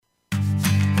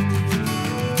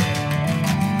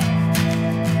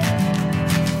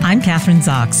I'm Kathryn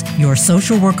Zox, your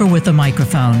social worker with a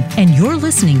microphone, and you're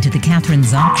listening to The Kathryn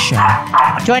Zox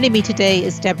Show. Joining me today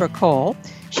is Deborah Cole.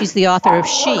 She's the author of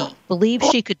She Believed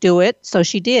She Could Do It, So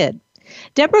She Did.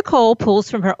 Deborah Cole pulls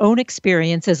from her own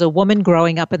experience as a woman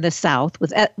growing up in the South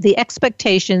with the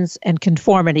expectations and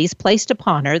conformities placed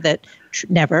upon her that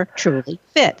never truly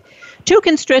fit. Too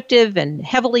constrictive and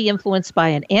heavily influenced by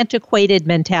an antiquated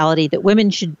mentality that women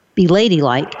should be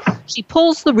ladylike, she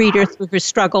pulls the reader through her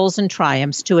struggles and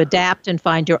triumphs to adapt and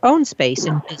find your own space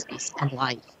in business and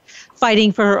life.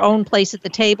 Fighting for her own place at the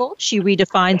table, she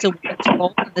redefines a woman's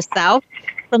role in the South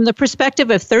from the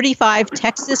perspective of 35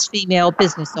 Texas female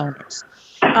business owners.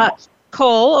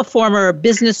 Cole, a former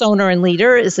business owner and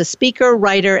leader, is a speaker,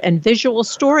 writer, and visual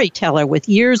storyteller with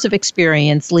years of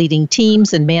experience leading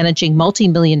teams and managing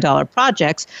multi-million-dollar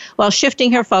projects while shifting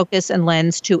her focus and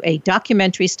lens to a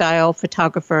documentary-style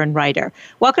photographer and writer.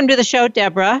 Welcome to the show,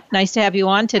 Deborah. Nice to have you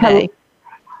on today.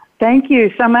 Thank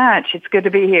you so much. It's good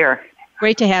to be here.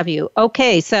 Great to have you.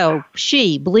 Okay, so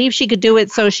She Believed She Could Do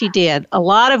It, So She Did. A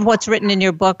lot of what's written in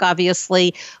your book,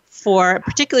 obviously, for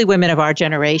particularly women of our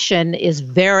generation, is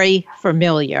very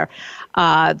familiar.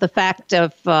 The fact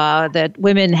of that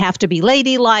women have to be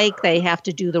ladylike, they have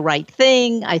to do the right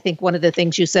thing. I think one of the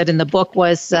things you said in the book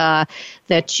was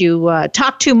that you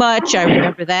talk too much. I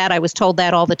remember that. I was told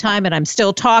that all the time, and I'm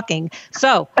still talking.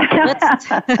 So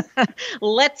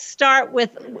let's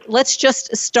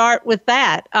just start with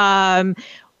that.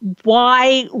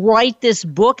 Why write this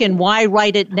book, and why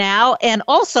write it now? And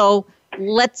also,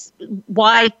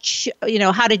 how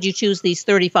did you choose these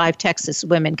 35 Texas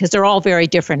women? Because they're all very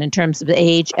different in terms of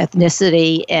age,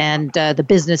 ethnicity, and the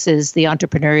businesses, the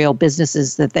entrepreneurial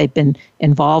businesses that they've been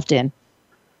involved in.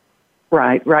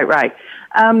 Right.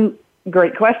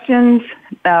 Great questions.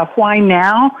 Why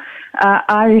now?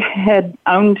 I had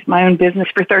owned my own business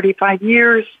for 35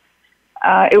 years.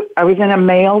 I was in a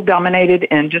male-dominated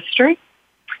industry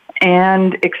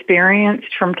and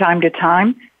experienced from time to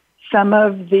time some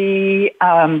of the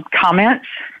comments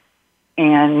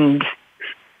and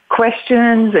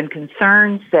questions and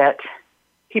concerns that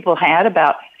people had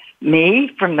about me,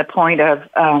 from the point of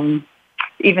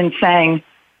even saying,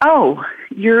 "Oh,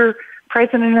 you're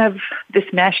president of this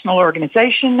national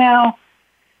organization now.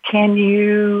 Can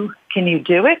you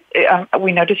do it?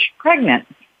 We noticed you're pregnant."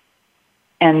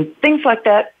 And things like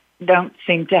that don't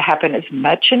seem to happen as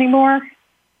much anymore,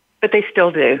 but they still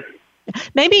do.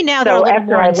 Maybe now they're a little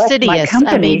more insidious.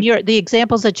 I mean, the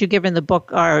examples that you give in the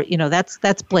book are,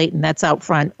 that's blatant, that's out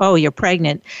front. Oh, you're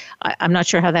pregnant. I'm not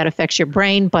sure how that affects your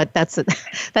brain, but that's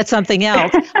something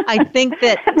else. I think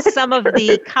that some of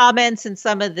the comments and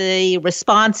some of the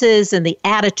responses and the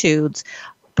attitudes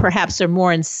perhaps are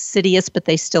more insidious, but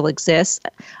they still exist.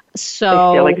 So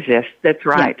they still exist. That's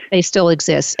right. Yeah, they still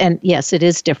exist. And yes, it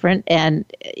is different. And,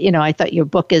 I thought your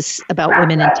book is about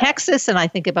women in Texas. And I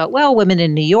think about, women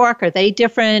in New York, are they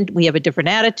different? We have a different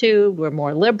attitude. We're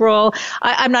more liberal.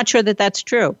 I'm not sure that that's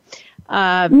true.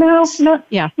 Not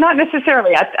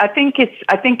necessarily. I think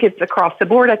it's across the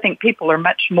board. I think people are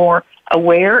much more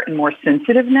aware and more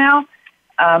sensitive now.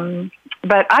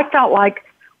 But I felt like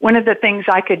one of the things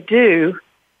I could do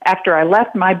after I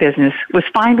left my business was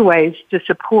find ways to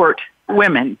support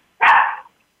women.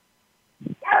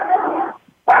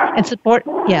 And support,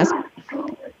 yes.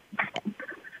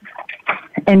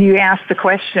 And you asked the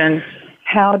question,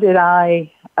 how did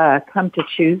I come to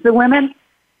choose the women?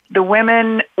 The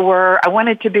women I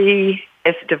wanted to be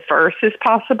as diverse as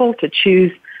possible, to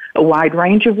choose a wide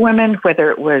range of women,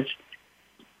 whether it was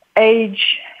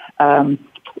age,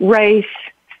 race,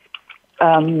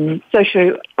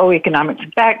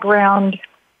 socioeconomic background,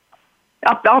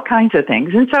 all kinds of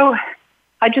things. And so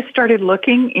I just started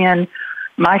looking in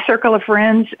my circle of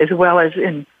friends as well as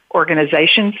in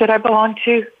organizations that I belong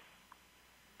to,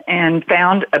 and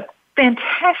found a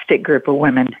fantastic group of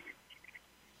women.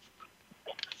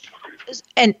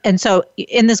 And so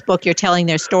in this book, you're telling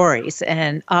their stories,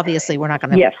 and obviously we're not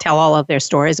going to tell all of their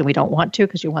stories, and we don't want to,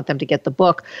 because you want them to get the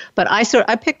book. But I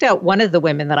picked out one of the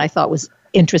women that I thought was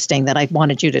interesting that I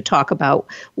wanted you to talk about,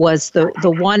 was the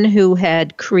one who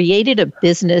had created a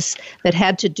business that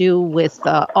had to do with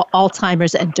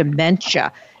Alzheimer's and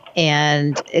dementia,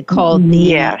 and it called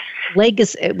the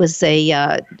Legacy. It was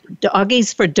a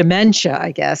Doggies for Dementia,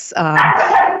 I guess.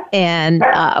 And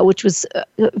which was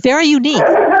very unique.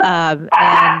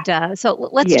 So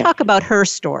let's talk about her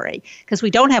story, because we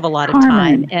don't have a lot of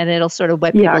time, and it'll sort of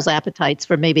whet people's appetites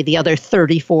for maybe the other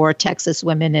 34 Texas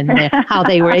women and how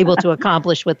they were able to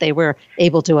accomplish what they were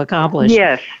able to accomplish.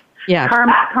 Yes. Yeah.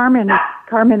 Carmen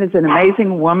is an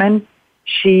amazing woman.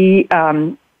 She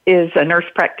is a nurse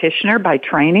practitioner by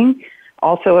training,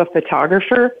 also a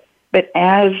photographer. But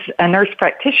as a nurse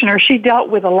practitioner, she dealt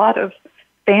with a lot of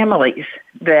families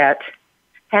that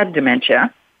had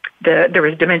dementia. There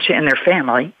was dementia in their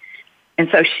family. And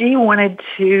so she wanted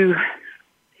to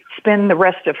spend the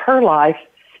rest of her life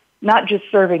not just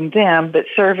serving them, but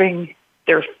serving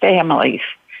their families,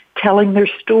 telling their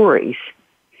stories,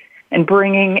 and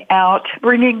bringing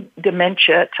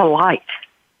dementia to light.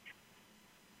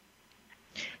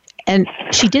 And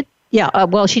she did,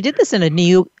 she did this in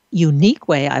a unique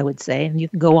way, I would say. And you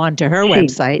can go on to her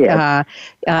website,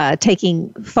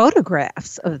 taking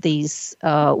photographs of these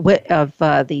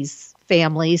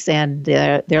families and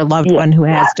their loved one who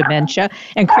has dementia,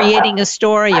 and creating a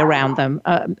story around them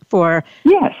for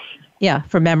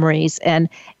memories. And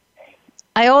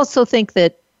I also think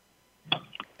that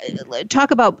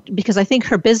because I think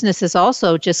her business has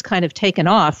also just kind of taken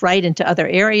off right into other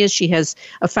areas. She has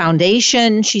a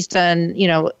foundation. She's done,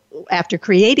 after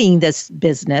creating this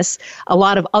business, a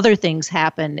lot of other things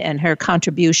happen, and her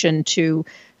contribution to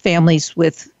families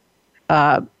with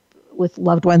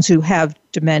loved ones who have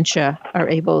dementia are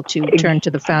able to turn to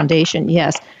the foundation.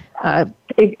 Yes.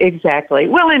 Exactly.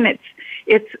 Well, and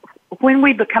it's when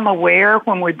we become aware,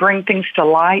 when we bring things to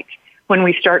light, when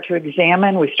we start to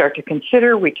examine, we start to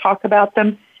consider, we talk about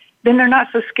them, then they're not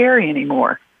so scary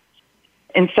anymore.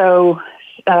 And so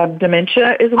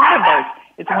dementia is one of those.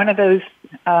 It's one of those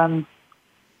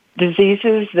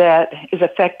diseases that is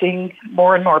affecting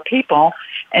more and more people,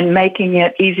 and making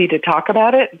it easy to talk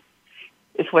about it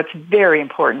is what's very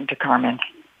important to Carmen.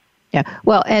 Yeah,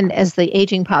 well, and as the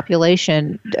aging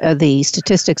population, the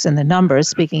statistics and the numbers,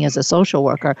 speaking as a social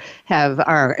worker,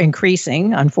 are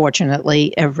increasing,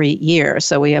 unfortunately, every year.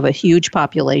 So we have a huge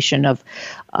population of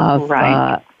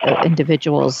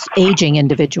individuals, aging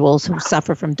individuals who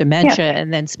suffer from dementia,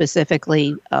 and then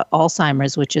specifically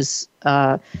Alzheimer's, which is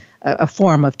a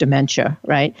form of dementia,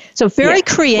 right? So very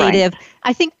creative.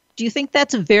 Right. Do you think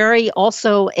that's very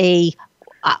also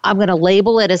I'm going to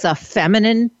label it as a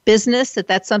feminine business,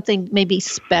 that's something maybe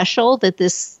special that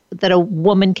a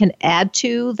woman can add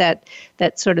to, that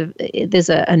sort of there's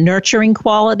a nurturing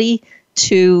quality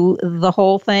to the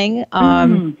whole thing?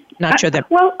 Not sure that.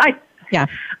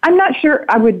 I'm not sure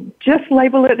I would just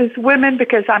label it as women,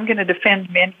 because I'm going to defend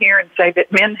men here and say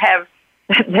that men have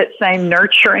that same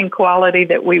nurturing quality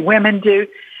that we women do.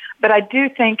 But I do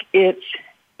think it's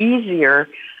easier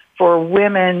for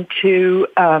women to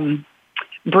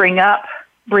bring up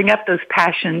those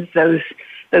passions, those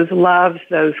loves,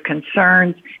 those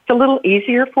concerns. It's a little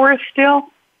easier for us still,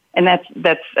 and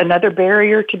that's another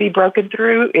barrier to be broken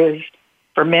through, is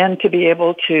for men to be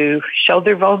able to show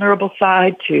their vulnerable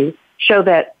side, to show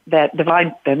that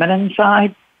divine feminine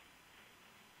side.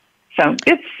 So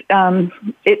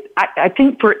I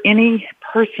think for any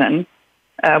person,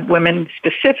 women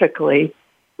specifically,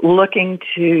 looking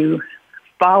to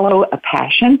follow a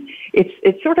passion,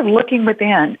 it's sort of looking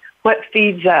within. What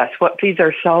feeds us? What feeds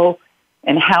our soul?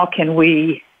 And how can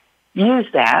we use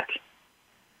that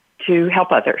to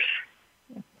help others?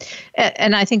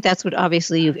 And I think that's what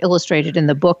obviously you've illustrated in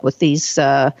the book with these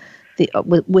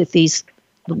with these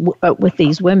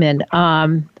women.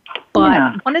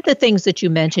 But one of the things that you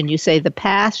mentioned, you say the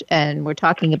past, and we're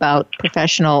talking about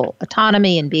professional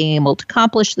autonomy and being able to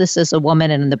accomplish this as a woman,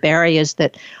 and the barriers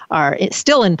that are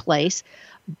still in place.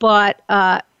 But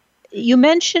you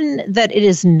mentioned that it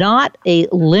is not a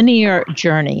linear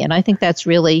journey, and I think that's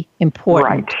really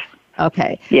important. Right.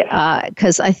 Okay. Yeah.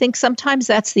 Because I think sometimes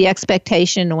that's the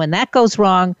expectation. When that goes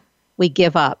wrong, we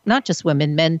give up. Not just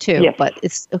women, men too. Yes. But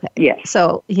it's okay. Yes.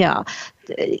 So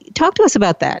talk to us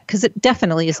about that, because it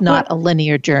definitely is not a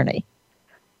linear journey.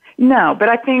 No, but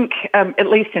I think at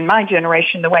least in my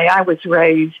generation, the way I was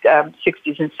raised,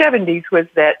 60s and 70s, was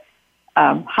that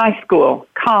high school,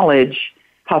 college,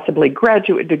 possibly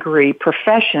graduate degree,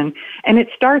 profession, and it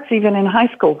starts even in high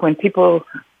school when people,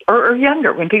 or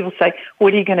younger, when people say,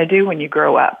 what are you going to do when you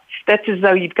grow up? That's as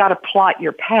though you've got to plot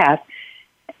your path,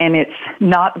 and it's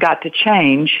not got to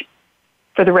change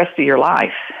for the rest of your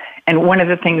life. And one of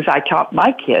the things I taught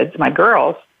my kids, my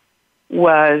girls,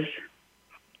 was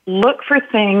look for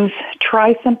things,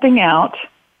 try something out,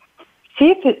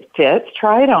 see if it fits,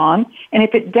 try it on, and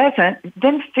if it doesn't,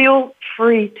 then feel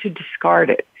free to discard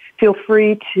it. Feel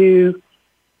free to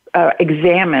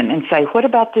examine and say, what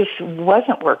about this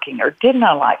wasn't working, or didn't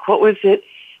I like? What was it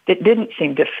that didn't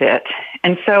seem to fit?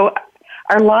 And so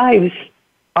our lives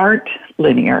aren't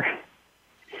linear.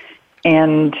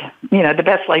 And, the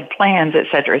best laid plans, et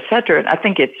cetera, et cetera. And I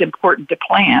think it's important to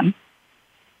plan,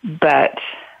 but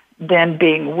then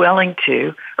being willing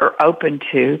to or open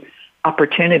to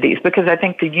opportunities, because I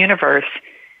think the universe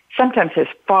sometimes has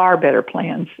far better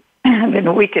plans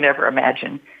than we could ever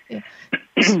imagine. Yeah.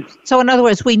 So in other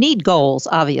words, we need goals,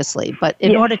 obviously, but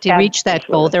in order to reach that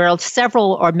goal, there are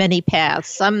several or many paths,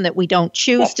 some that we don't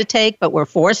choose to take, but we're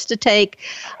forced to take.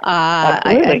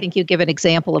 I think you give an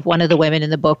example of one of the women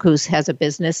in the book who has a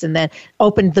business and then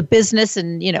opened the business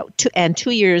and,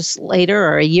 2 years later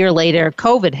or a year later,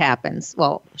 COVID happens.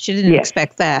 Well, she didn't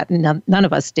expect that. None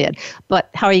of us did. But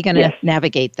how are you going to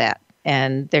navigate that?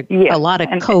 And there are a lot of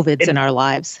COVIDs in our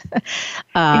lives.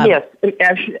 Yes,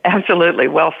 absolutely.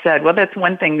 Well said. Well, that's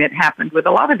one thing that happened with a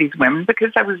lot of these women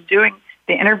because I was doing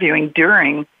the interviewing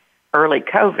during early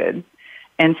COVID.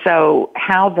 And so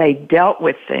how they dealt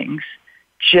with things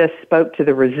just spoke to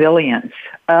the resilience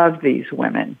of these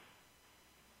women.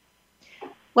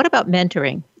 What about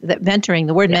mentoring? The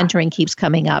word mentoring keeps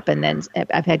coming up. And then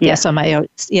I've had guests on my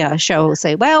show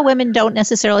say, well, women don't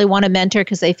necessarily want to mentor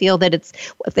because they feel that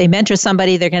if they mentor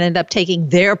somebody, they're going to end up taking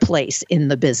their place in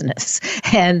the business.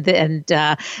 And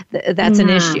that's an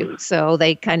issue. So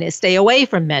they kind of stay away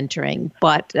from mentoring.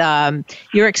 But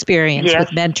your experience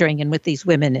with mentoring and with these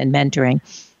women and mentoring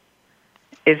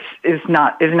is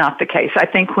not the case. I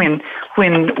think when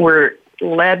we're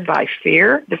led by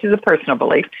fear, this is a personal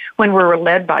belief, when we're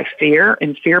led by fear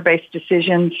and fear-based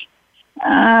decisions,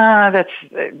 that's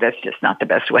just not the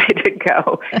best way to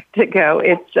go.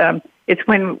 It's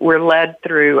when we're led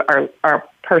through our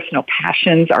personal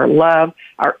passions, our love,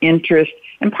 our interest,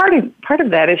 and part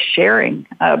of that is sharing.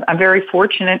 I'm very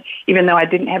fortunate, even though I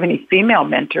didn't have any female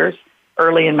mentors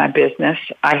early in my business,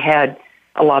 I had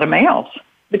a lot of males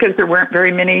because there weren't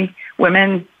very many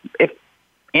women, if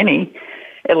any,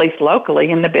 at least locally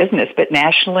in the business, but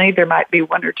nationally there might be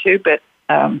one or two. But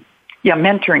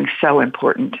mentoring is so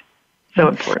important. So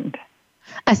important.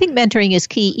 I think mentoring is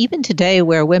key even today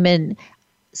where women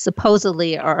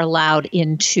supposedly are allowed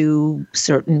into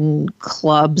certain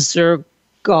clubs or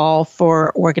golf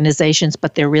or organizations,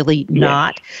 but they're really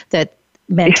not. That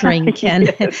mentoring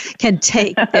can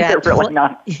take that. They're really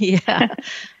not.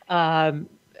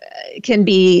 Can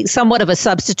be somewhat of a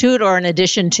substitute or an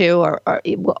addition to or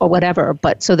whatever,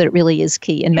 but so that it really is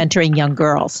key in mentoring young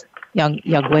girls, young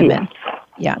women.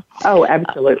 Yeah. Oh,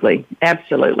 absolutely.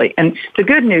 Absolutely. And the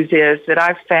good news is that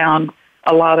I've found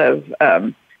a lot of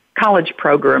college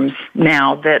programs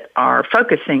now that are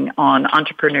focusing on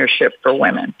entrepreneurship for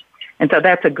women. And so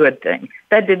that's a good thing.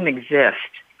 That didn't exist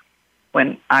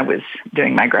when I was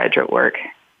doing my graduate work.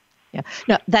 Yeah,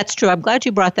 no, that's true. I'm glad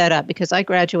you brought that up because I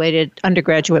graduated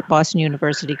undergraduate Boston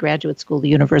University, graduate school, the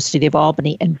University of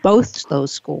Albany, and both those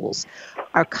schools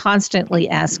are constantly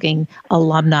asking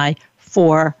alumni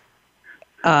for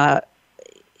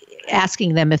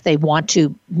asking them if they want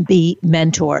to be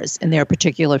mentors in their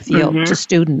particular field to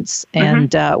students,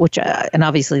 and and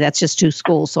obviously that's just two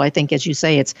schools. So I think, as you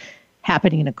say, it's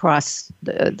happening across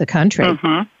the country.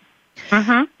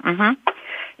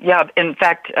 Yeah, in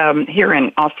fact, here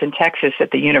in Austin, Texas,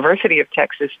 at the University of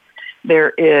Texas,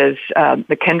 there is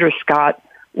the Kendra Scott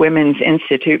Women's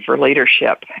Institute for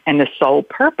Leadership, and the sole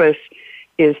purpose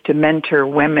is to mentor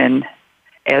women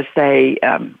as they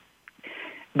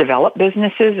develop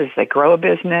businesses, as they grow a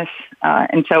business,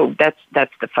 and so that's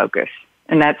the focus.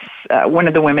 And that's one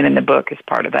of the women in the book is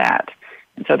part of that,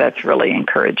 and so that's really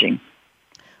encouraging.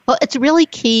 Well, it's really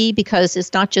key because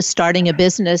it's not just starting a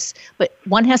business, but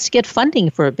one has to get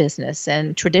funding for a business.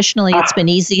 And traditionally, it's been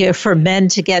easier for men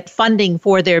to get funding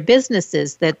for their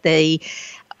businesses that they,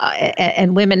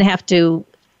 and women have to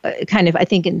kind of, I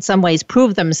think, in some ways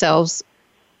prove themselves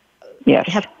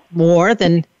have more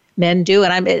than men do.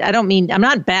 And I'm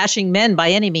not bashing men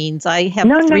by any means. I have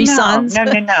three sons.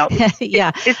 No.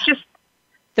 Yeah. It's just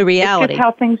the reality.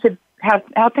 It's just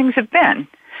how things have been.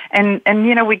 And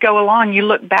we go along, you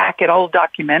look back at old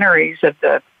documentaries of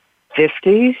the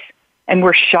 50s, and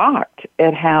we're shocked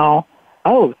at how,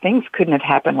 things couldn't have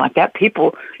happened like that.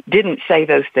 People didn't say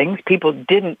those things. People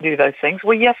didn't do those things.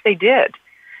 Well, yes, they did.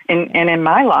 And in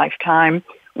my lifetime,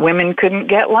 women couldn't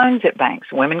get loans at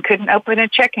banks. Women couldn't open a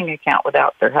checking account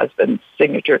without their husband's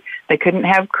signature. They couldn't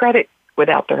have credit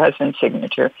without their husband's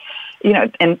signature.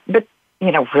 But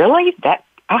really?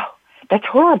 That's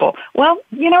horrible. Well,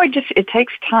 it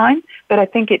takes time, but I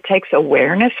think it takes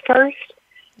awareness first.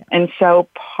 And so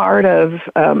part of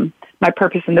my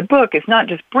purpose in the book is not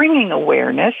just bringing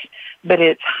awareness, but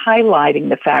it's highlighting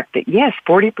the fact that, yes,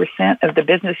 40% of the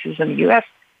businesses in the U.S.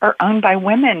 are owned by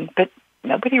women, but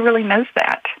nobody really knows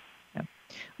that.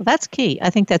 Well, that's key.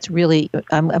 I think that's really,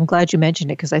 I'm glad you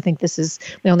mentioned it because I think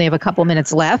we only have a couple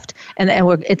minutes left and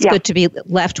it's good to be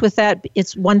left with that.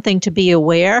 It's one thing to be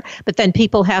aware, but then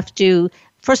people have to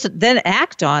first then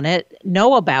act on it,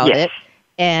 know about it,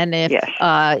 And if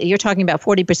you're talking about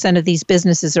 40% of these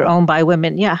businesses are owned by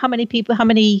women, how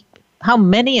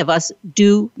many of us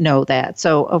do know that?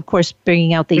 So, of course,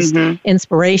 bringing out these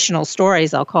inspirational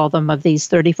stories, I'll call them, of these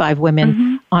 35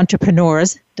 women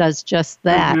entrepreneurs does just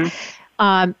that.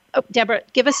 Deborah,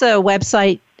 give us a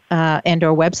website and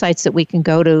or websites that we can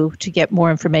go to get more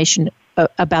information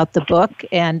about the book,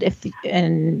 and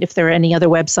if there are any other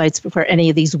websites for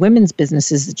any of these women's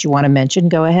businesses that you want to mention,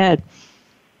 go ahead.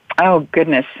 Oh,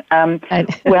 goodness.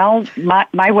 Well, my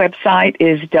website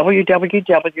is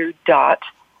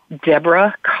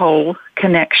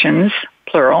www.DeborahColeConnections,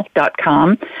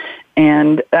 plural.com,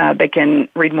 and they can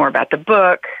read more about the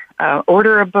book,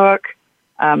 order a book.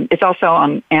 It's also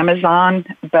on Amazon,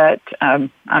 but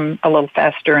I'm a little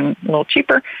faster and a little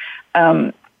cheaper.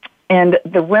 And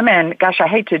the women, gosh, I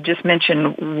hate to just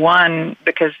mention one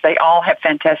because they all have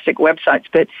fantastic websites,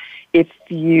 but if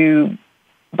you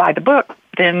buy the book,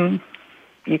 then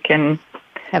you can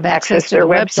have access to their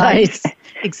websites.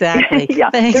 Exactly.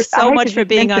 Thanks so much for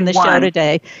being on the show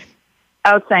today.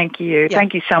 Oh, thank you. Yeah.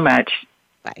 Thank you so much.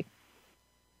 Bye.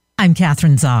 I'm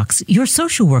Kathryn Zox, your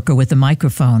social worker with a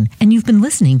microphone, and you've been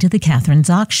listening to The Kathryn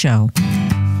Zox Show.